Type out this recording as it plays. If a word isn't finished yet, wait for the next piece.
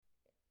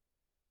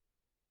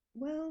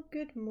Well,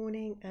 good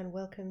morning and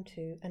welcome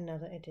to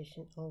another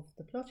edition of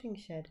The Plotting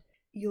Shed.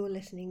 You're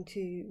listening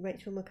to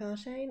Rachel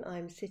McCartane.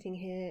 I'm sitting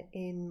here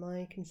in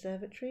my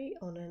conservatory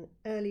on an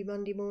early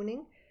Monday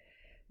morning.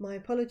 My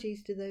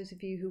apologies to those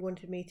of you who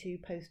wanted me to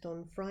post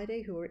on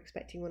Friday, who were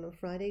expecting one on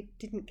Friday.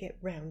 Didn't get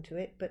round to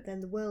it, but then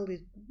the world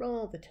is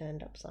rather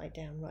turned upside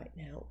down right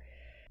now.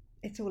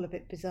 It's all a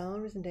bit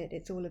bizarre, isn't it?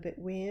 It's all a bit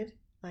weird.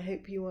 I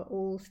hope you are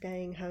all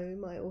staying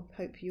home. I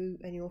hope you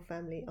and your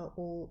family are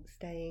all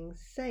staying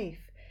safe.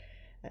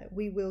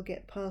 We will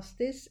get past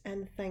this,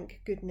 and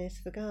thank goodness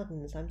for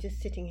gardens. I'm just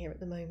sitting here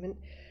at the moment.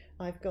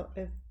 I've got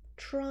a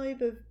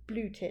tribe of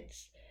blue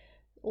tits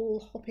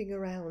all hopping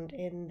around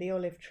in the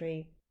olive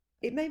tree.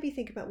 It made me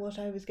think about what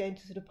I was going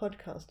to sort of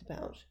podcast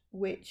about,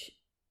 which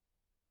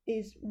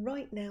is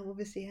right now,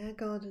 obviously, our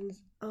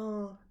gardens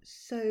are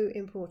so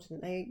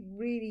important. They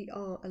really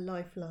are a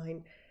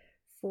lifeline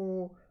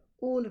for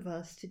all of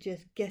us to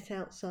just get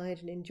outside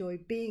and enjoy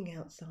being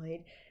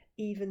outside,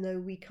 even though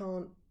we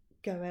can't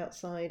go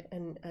outside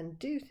and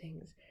do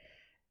things.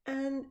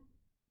 And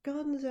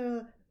gardens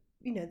are,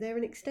 they're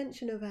an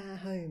extension of our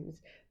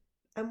homes.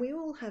 And we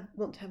all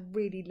want to have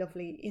really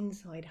lovely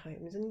inside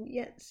homes, and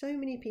yet so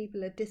many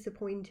people are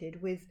disappointed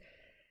with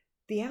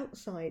the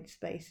outside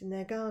space in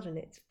their garden.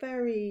 It's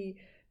very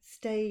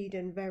staid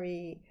and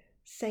very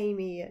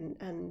samey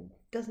and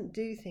doesn't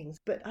do things.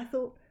 But I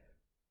thought,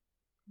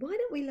 why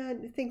don't we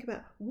learn to think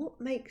about what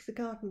makes a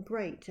garden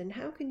great, and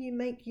how can you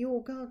make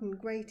your garden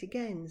great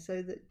again,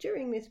 so that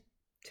during this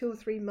 2 or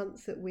 3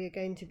 months that we're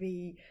going to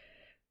be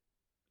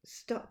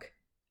stuck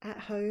at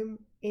home,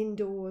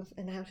 indoors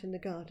and out in the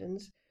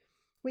gardens,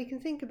 we can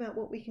think about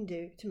what we can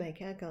do to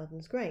make our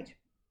gardens great.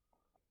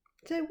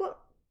 So what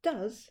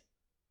does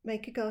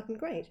make a garden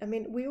great? I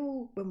mean, we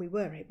all, when we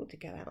were able to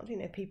go out,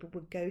 people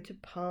would go to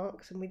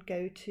parks and we'd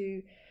go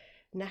to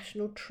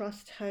National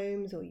Trust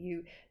homes, or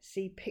you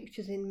see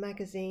pictures in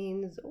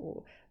magazines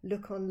or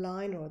look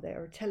online, or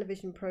there are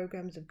television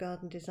programs of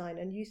garden design,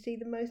 and you see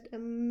the most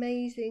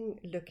amazing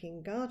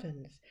looking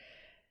gardens.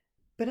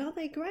 But are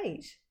they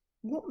great?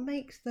 What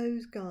makes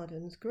those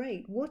gardens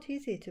great? What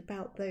is it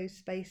about those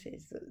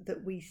spaces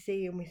that we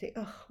see and we think,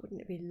 oh,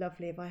 wouldn't it be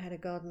lovely if I had a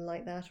garden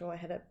like that, or I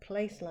had a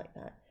place like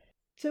that?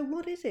 So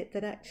what is it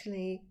that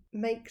actually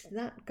makes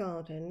that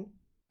garden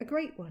a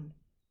great one?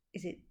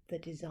 Is it the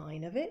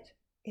design of it?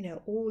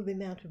 All the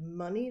amount of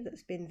money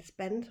that's been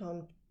spent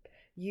on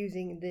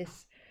using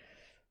this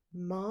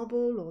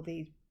marble or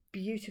these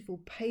beautiful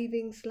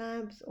paving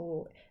slabs?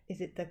 Or is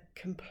it the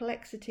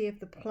complexity of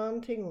the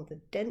planting or the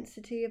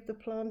density of the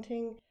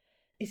planting?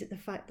 Is it the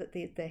fact that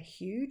they're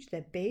huge,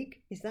 they're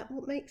big? Is that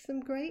what makes them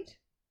great?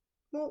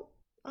 Well,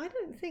 I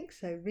don't think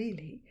so,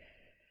 really.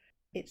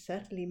 It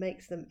certainly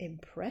makes them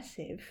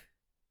impressive,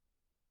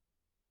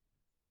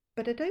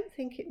 but I don't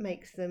think it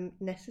makes them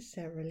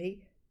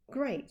necessarily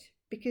great,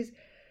 because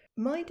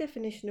my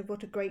definition of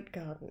what a great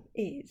garden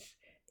is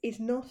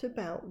not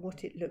about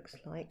what it looks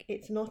like.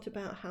 It's not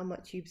about how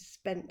much you've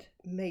spent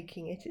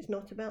making it. It's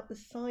not about the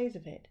size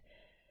of it.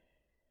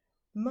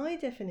 My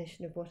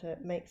definition of what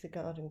makes a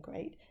garden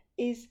great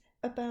is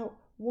about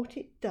what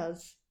it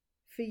does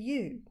for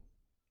you.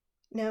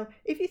 Now,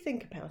 if you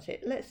think about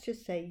it, let's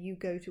just say you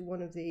go to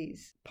one of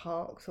these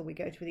parks, or we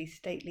go to these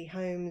stately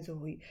homes,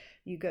 or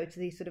you go to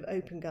these sort of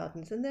open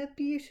gardens, and they're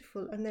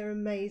beautiful and they're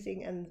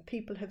amazing, and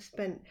people have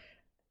spent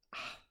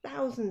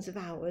thousands of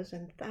hours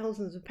and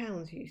thousands of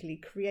pounds usually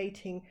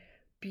creating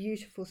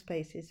beautiful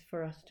spaces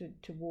for us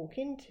to walk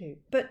into.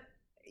 But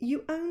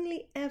you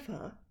only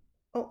ever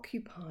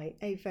occupy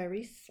a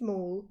very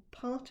small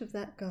part of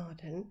that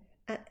garden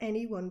at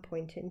any one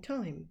point in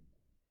time.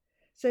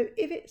 So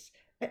if it's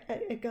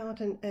a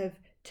garden of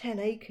 10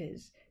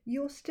 acres,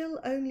 you're still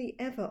only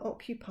ever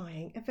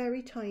occupying a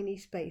very tiny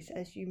space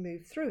as you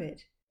move through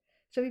it.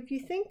 So if you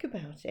think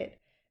about it,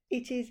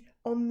 it is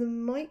on the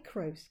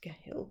micro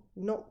scale,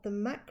 not the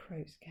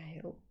macro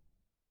scale,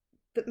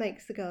 that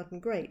makes the garden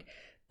great.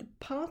 The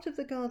part of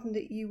the garden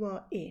that you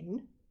are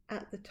in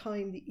at the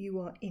time that you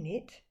are in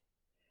it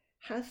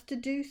has to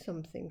do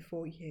something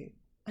for you.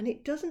 And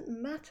it doesn't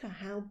matter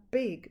how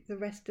big the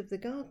rest of the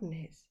garden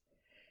is.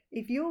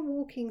 If you're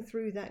walking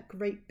through that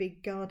great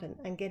big garden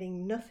and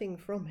getting nothing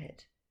from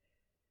it,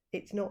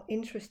 it's not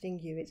interesting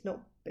you, it's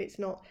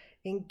not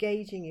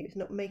engaging you, it's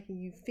not making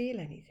you feel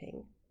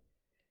anything,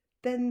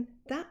 then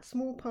that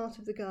small part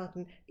of the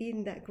garden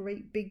in that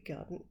great big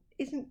garden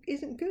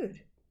isn't good.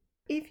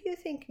 If you're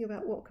thinking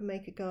about what can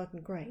make a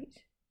garden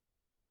great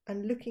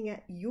and looking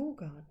at your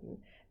garden,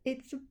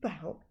 it's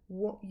about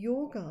what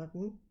your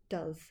garden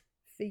does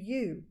for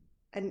you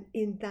and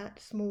in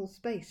that small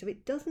space. So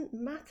it doesn't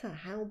matter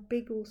how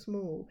big or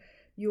small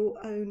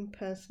your own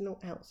personal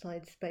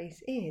outside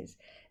space is.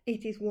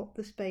 It is what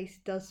the space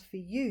does for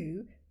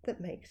you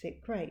that makes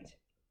it great.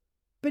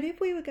 But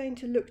if we were going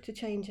to look to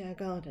change our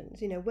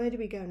gardens, where do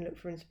we go and look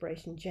for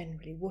inspiration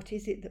generally? What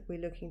is it that we're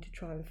looking to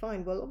try and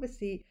find? Well,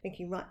 obviously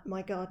thinking, right,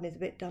 my garden is a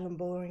bit dull and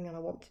boring and I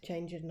want to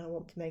change it and I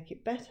want to make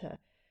it better.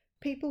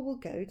 People will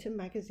go to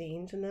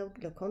magazines and they'll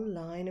look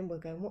online, and we'll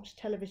go and watch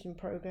television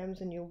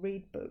programs, and you'll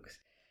read books.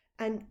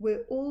 And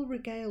we're all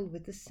regaled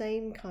with the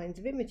same kinds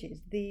of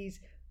images,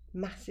 these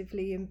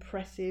massively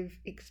impressive,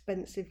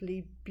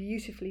 expensively,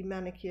 beautifully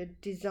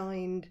manicured,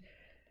 designed,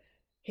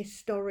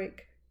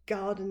 historic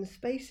garden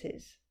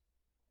spaces.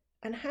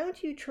 And how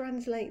do you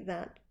translate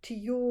that to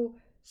your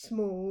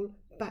small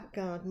back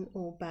garden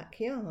or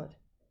backyard?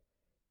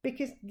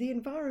 Because the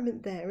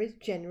environment there is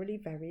generally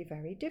very,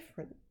 very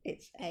different.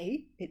 It's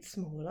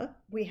smaller.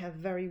 We have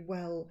very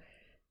well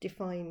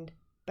defined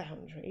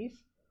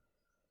boundaries.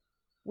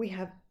 We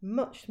have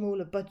much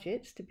smaller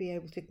budgets to be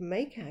able to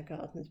make our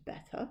gardens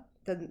better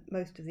than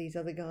most of these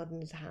other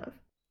gardens have.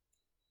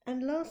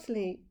 And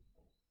lastly,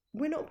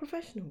 we're not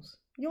professionals.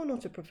 You're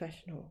not a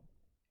professional.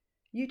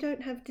 You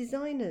don't have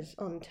designers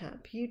on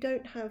tap. You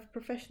don't have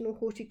professional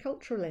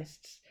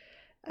horticulturalists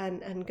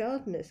and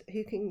gardeners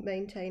who can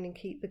maintain and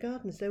keep the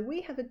garden. So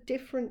we have a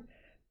different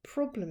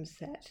problem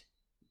set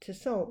to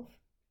solve.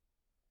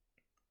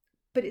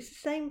 But it's the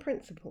same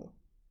principle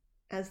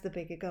as the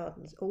bigger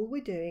gardens. All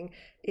we're doing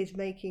is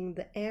making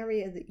the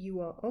area that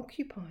you are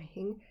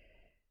occupying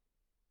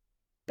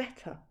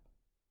better.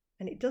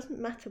 And it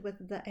doesn't matter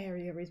whether that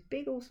area is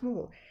big or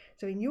small.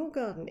 So in your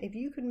garden, if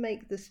you can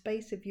make the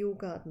space of your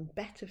garden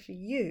better for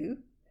you,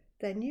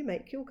 then you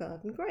make your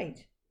garden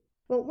great.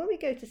 Well, when we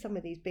go to some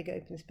of these big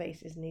open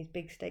spaces and these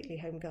big stately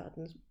home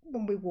gardens,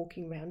 when we're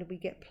walking around and we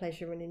get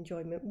pleasure and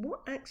enjoyment,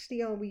 what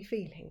actually are we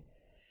feeling?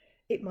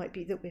 It might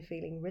be that we're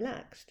feeling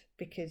relaxed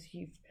because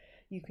you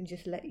can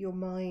just let your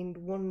mind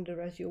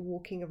wander as you're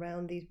walking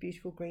around these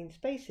beautiful green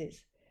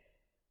spaces.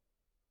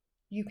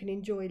 You can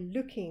enjoy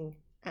looking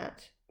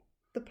at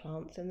the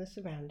plants and the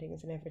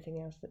surroundings and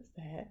everything else that's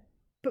there.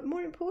 But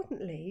more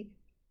importantly,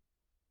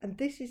 and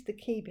this is the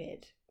key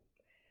bit,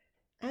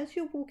 as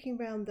you're walking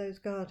around those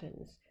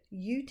gardens,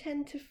 you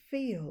tend to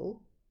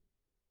feel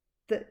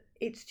that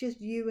it's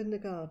just you and the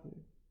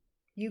garden.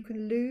 You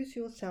can lose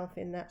yourself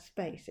in that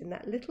space, in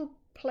that little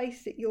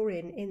place that you're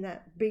in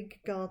that big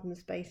garden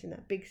space, in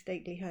that big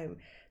stately home.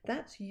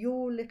 That's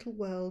your little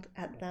world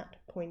at that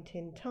point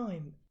in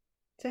time.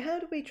 So how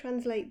do we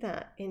translate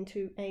that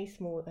into a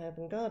small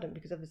urban garden?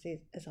 Because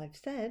obviously, as I've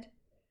said,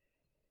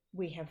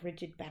 we have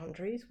rigid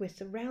boundaries. We're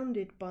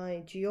surrounded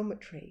by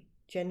geometry.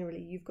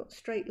 Generally, you've got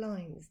straight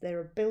lines. There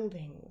are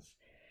buildings.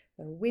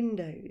 There are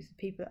windows.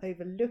 People are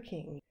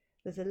overlooking.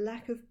 There's a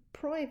lack of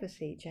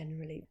privacy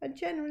generally. And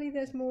generally,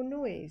 there's more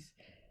noise.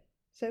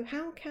 So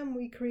how can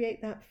we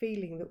create that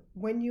feeling that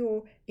when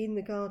you're in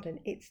the garden,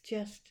 it's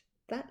just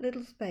that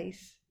little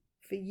space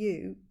for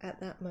you at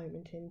that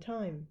moment in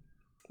time?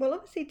 Well,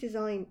 obviously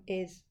design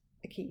is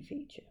a key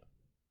feature.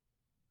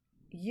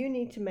 You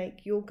need to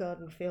make your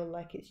garden feel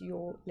like it's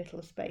your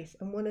little space.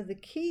 And one of the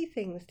key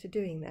things to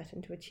doing that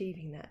and to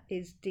achieving that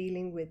is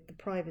dealing with the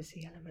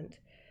privacy element.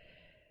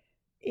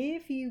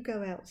 If you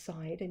go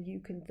outside and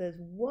there's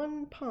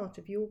one part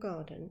of your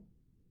garden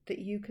that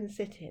you can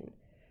sit in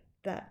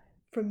that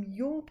from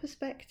your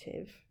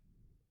perspective,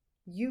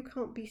 you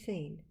can't be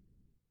seen.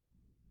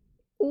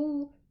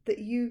 All that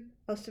you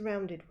are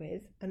surrounded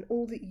with and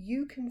all that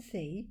you can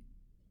see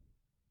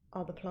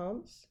are the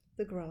plants,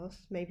 the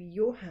grass, maybe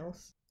your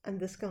house and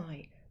the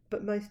sky.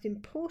 But most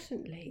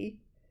importantly,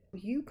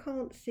 you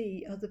can't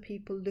see other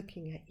people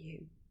looking at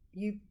you.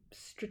 You've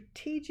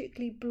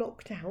strategically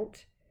blocked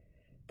out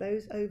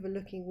those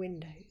overlooking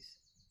windows.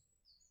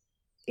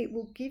 It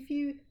will give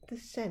you the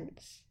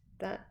sense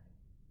that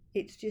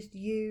it's just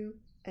you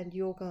and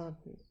your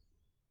garden.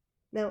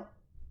 Now,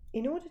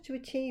 in order to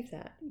achieve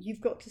that,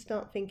 you've got to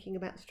start thinking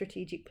about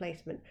strategic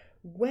placement.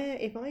 Where,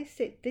 if I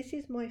sit, this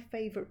is my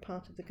favourite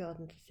part of the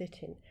garden to sit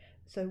in.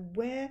 So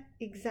where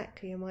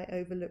exactly am I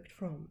overlooked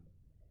from?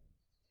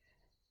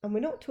 And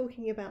we're not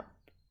talking about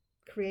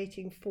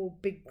creating 4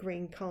 big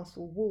green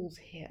castle walls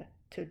here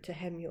to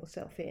hem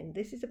yourself in.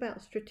 This is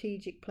about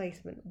strategic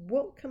placement.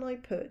 What can I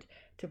put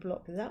to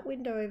block that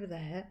window over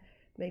there,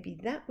 maybe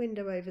that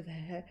window over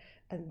there,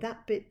 and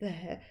that bit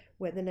there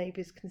where the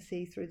neighbours can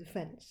see through the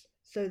fence?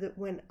 So that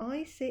when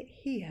I sit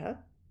here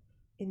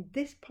in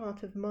this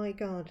part of my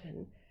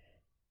garden,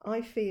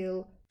 I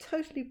feel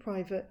totally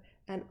private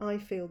and I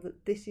feel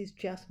that this is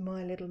just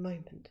my little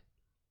moment.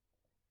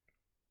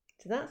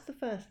 So that's the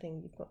first thing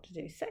you've got to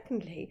do.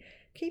 Secondly,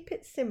 keep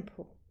it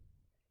simple.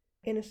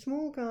 In a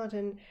small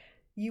garden,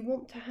 you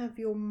want to have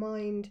your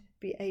mind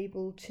be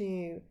able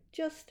to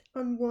just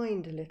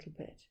unwind a little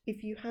bit.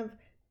 If you have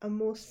a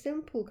more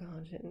simple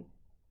garden,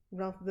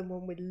 rather than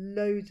one with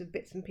loads of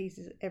bits and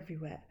pieces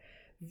everywhere,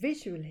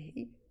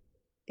 visually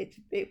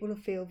it will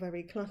feel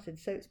very cluttered.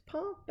 So it's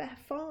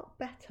far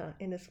better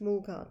in a small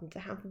garden to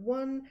have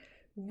one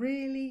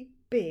really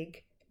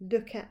big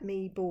look at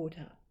me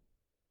border,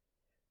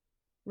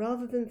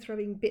 rather than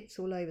throwing bits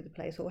all over the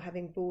place or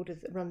having borders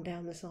that run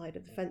down the side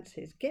of the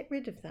fences. Get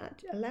rid of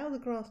that. Allow the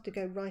grass to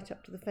go right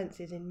up to the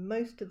fences in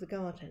most of the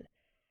garden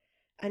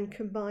and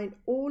combine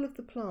all of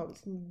the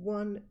plants in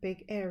one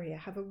big area.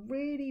 Have a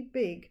really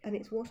big, and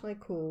it's what I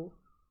call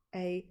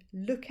a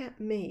look at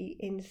me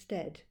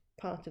instead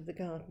part of the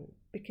garden.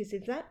 Because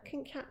if that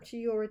can capture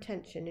your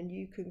attention and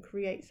you can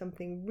create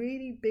something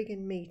really big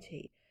and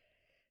meaty,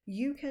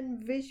 you can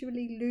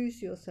visually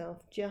lose yourself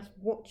just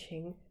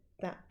watching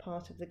that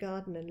part of the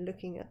garden and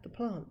looking at the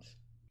plants.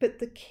 But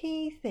the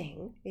key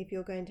thing, if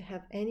you're going to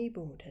have any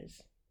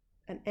borders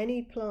and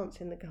any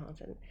plants in the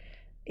garden,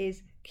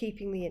 is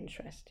keeping the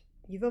interest.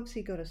 You've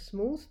obviously got a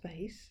small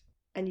space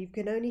and you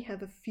can only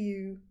have a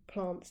few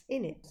plants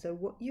in it. So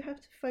what you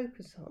have to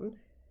focus on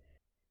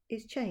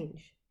is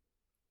change.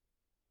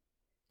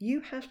 You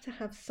have to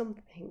have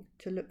something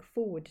to look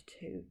forward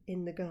to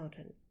in the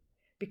garden,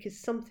 because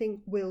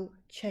something will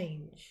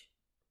change.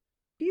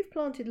 You've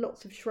planted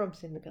lots of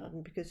shrubs in the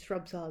garden because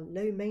shrubs are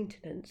low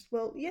maintenance.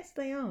 Well, yes,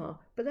 they are,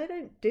 but they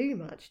don't do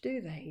much, do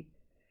they?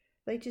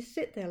 They just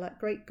sit there like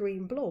great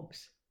green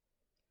blobs.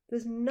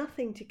 There's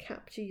nothing to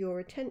capture your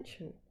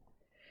attention.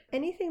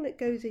 Anything that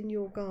goes in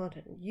your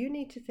garden, you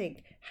need to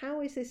think,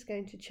 how is this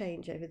going to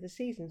change over the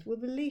seasons? Will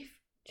the leaf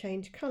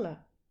change colour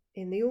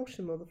in the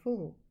autumn or the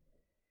fall?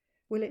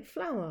 Will it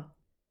flower?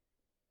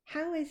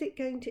 How is it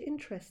going to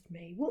interest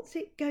me? What's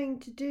it going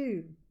to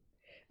do?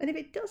 And if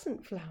it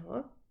doesn't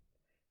flower,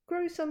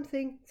 grow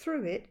something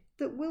through it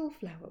that will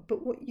flower.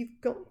 But what you've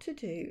got to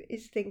do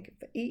is think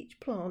for each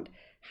plant,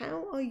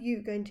 how are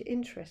you going to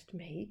interest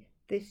me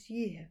this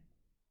year?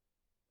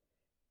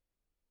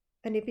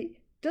 And if it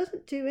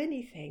doesn't do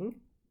anything,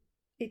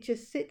 it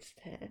just sits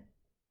there,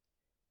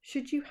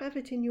 should you have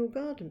it in your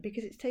garden?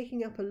 Because it's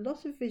taking up a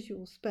lot of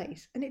visual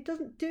space and it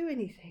doesn't do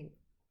anything.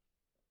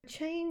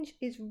 Change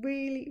is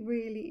really,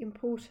 really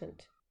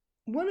important.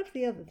 One of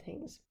the other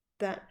things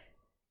that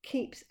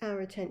keeps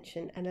our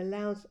attention and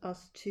allows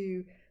us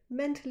to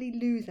mentally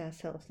lose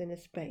ourselves in a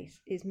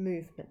space is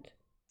movement.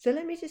 So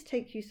let me just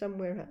take you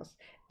somewhere else.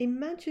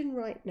 Imagine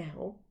right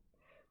now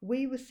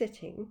we were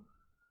sitting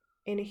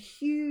in a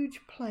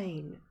huge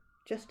plain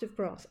just of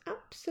grass,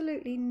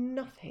 absolutely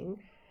nothing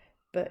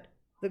but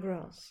the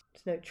grass.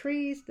 There's no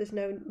trees, there's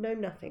no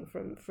nothing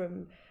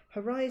from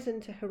horizon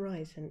to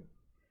horizon.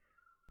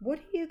 What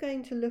are you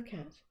going to look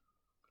at?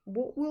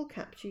 What will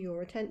capture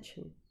your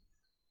attention?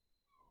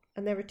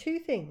 And there are two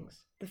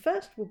things. The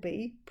first will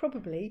be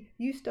probably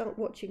you start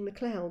watching the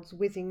clouds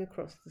whizzing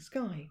across the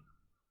sky.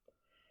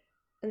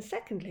 And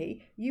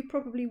secondly, you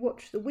probably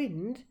watch the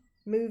wind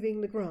moving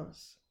the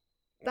grass.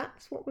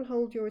 That's what will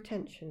hold your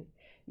attention.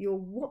 You'll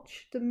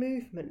watch the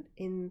movement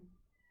in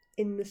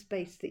the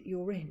space that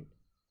you're in.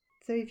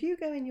 So if you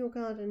go in your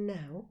garden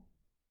now,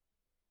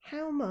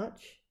 how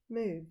much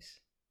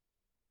moves?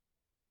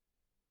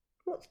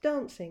 What's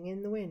dancing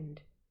in the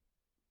wind?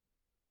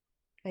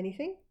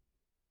 Anything?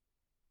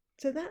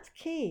 So that's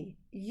key.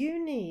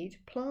 You need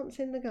plants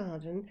in the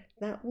garden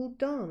that will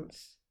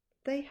dance.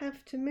 They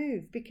have to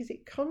move because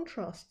it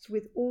contrasts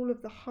with all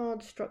of the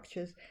hard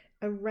structures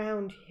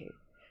around you.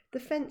 The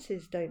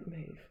fences don't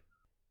move.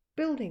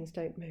 Buildings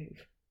don't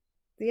move.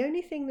 The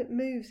only thing that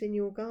moves in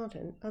your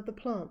garden are the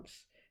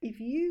plants. If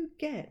you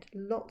get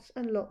lots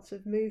and lots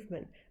of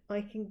movement,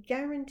 I can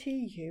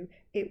guarantee you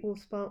it will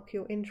spark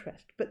your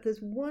interest. But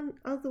there's one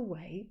other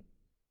way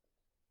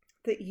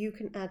that you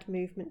can add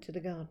movement to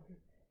the garden,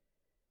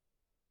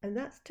 and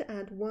that's to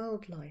add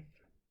wildlife.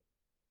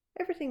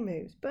 Everything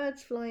moves.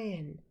 Birds fly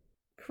in,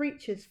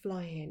 creatures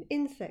fly in,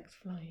 insects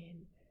fly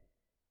in.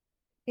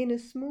 In a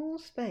small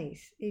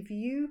space, if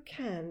you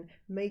can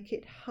make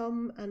it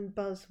hum and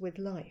buzz with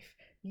life,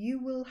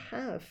 you will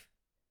have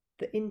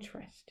the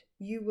interest,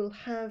 you will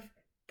have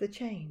the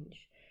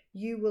change,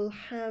 you will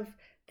have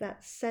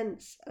that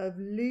sense of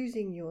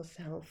losing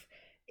yourself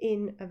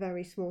in a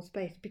very small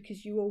space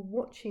because you are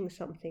watching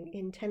something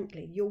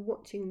intently. You're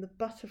watching the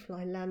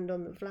butterfly land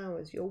on the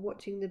flowers, you're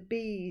watching the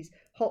bees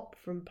hop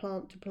from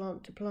plant to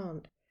plant to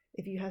plant.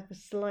 If you have a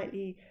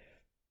slightly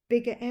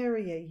bigger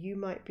area, you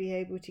might be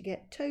able to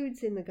get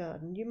toads in the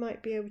garden, you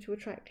might be able to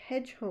attract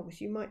hedgehogs,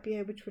 you might be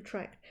able to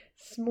attract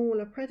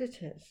smaller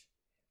predators,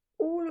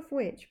 all of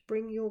which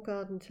bring your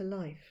garden to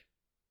life.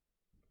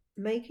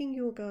 Making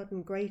your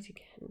garden great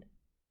again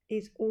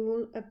is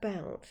all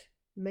about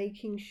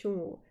making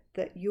sure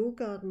that your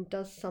garden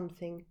does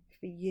something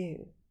for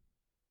you.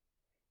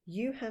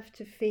 You have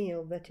to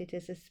feel that it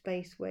is a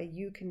space where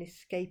you can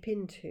escape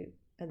into,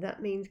 and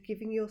that means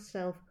giving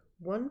yourself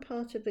one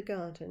part of the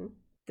garden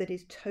that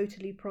is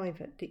totally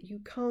private, that you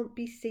can't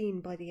be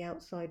seen by the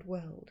outside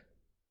world.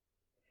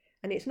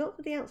 And it's not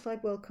that the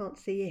outside world can't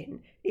see in,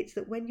 it's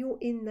that when you're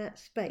in that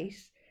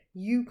space,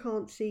 you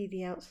can't see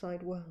the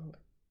outside world.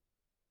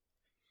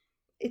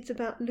 It's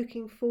about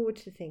looking forward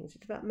to things.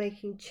 It's about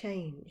making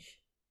change.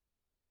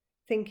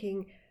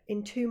 Thinking,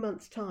 in 2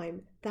 months'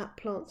 time, that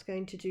plant's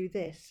going to do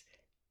this.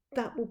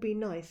 That will be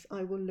nice.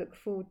 I will look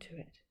forward to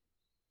it.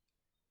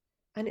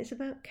 And it's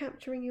about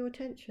capturing your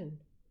attention.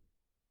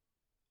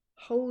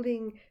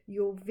 Holding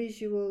your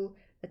visual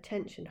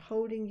attention,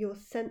 holding your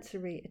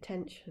sensory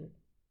attention.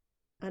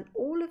 And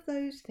all of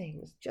those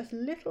things, just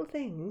little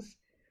things,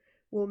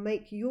 will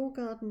make your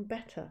garden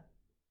better.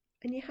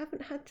 And you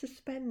haven't had to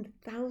spend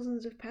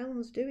thousands of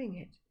pounds doing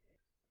it.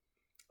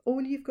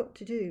 All you've got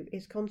to do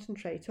is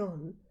concentrate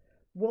on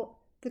what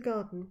the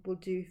garden will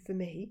do for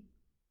me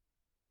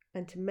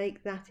and to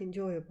make that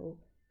enjoyable,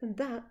 and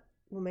that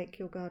will make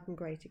your garden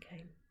great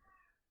again.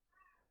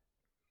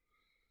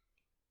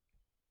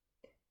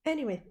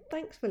 Anyway,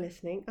 thanks for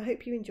listening. I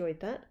hope you enjoyed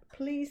that.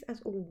 Please,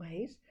 as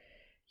always,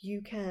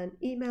 you can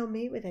email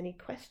me with any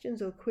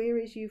questions or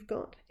queries you've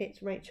got.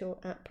 It's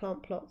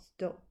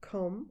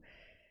rachel@plantplots.com.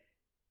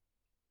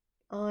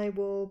 I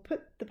will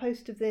put the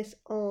post of this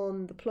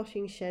on the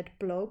Plotting Shed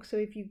blog. So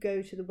if you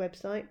go to the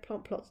website,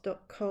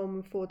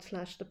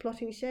 plantplots.com/the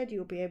Plotting Shed,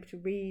 you'll be able to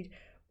read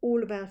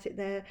all about it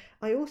there.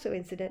 I also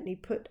incidentally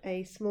put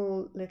a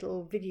small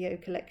little video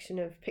collection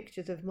of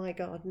pictures of my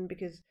garden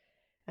because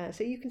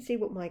so you can see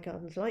what my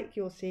garden's like.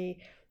 You'll see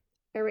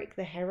Eric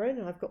the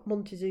heron. I've got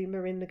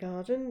Montezuma in the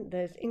garden.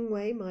 There's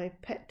Ingwe, my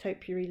pet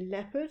topiary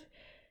leopard.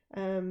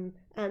 And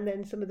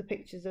then some of the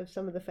pictures of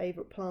some of the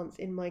favourite plants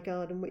in my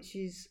garden, which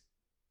is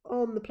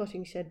on the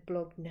Plotting Shed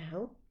blog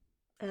now.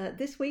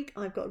 This week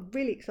I've got a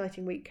really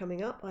exciting week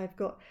coming up. I've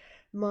got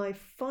my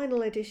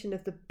final edition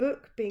of the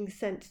book being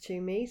sent to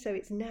me, so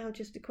it's now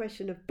just a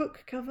question of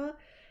book cover,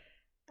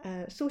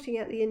 sorting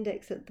out the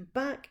index at the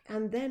back,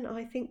 and then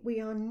I think we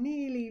are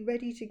nearly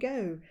ready to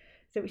go,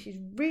 so which is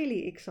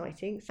really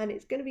exciting. And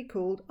it's going to be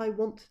called I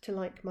Want to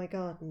Like My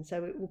Garden,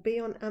 so it will be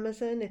on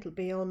Amazon, it'll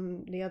be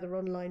on the other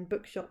online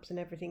bookshops and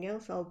everything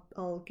else.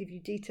 I'll give you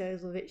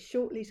details of it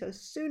shortly, so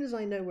as soon as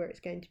I know where it's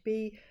going to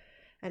be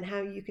and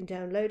how you can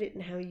download it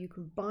and how you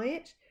can buy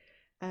it,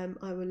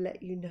 I will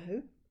let you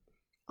know.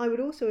 I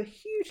would also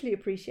hugely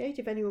appreciate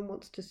if anyone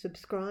wants to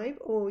subscribe,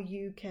 or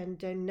you can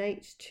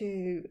donate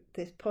to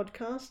this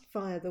podcast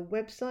via the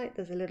website.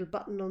 There's a little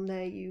button on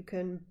there. You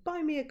can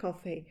buy me a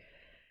coffee.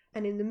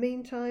 And in the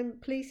meantime,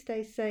 please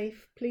stay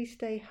safe. Please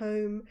stay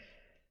home.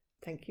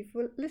 Thank you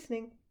for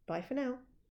listening. Bye for now.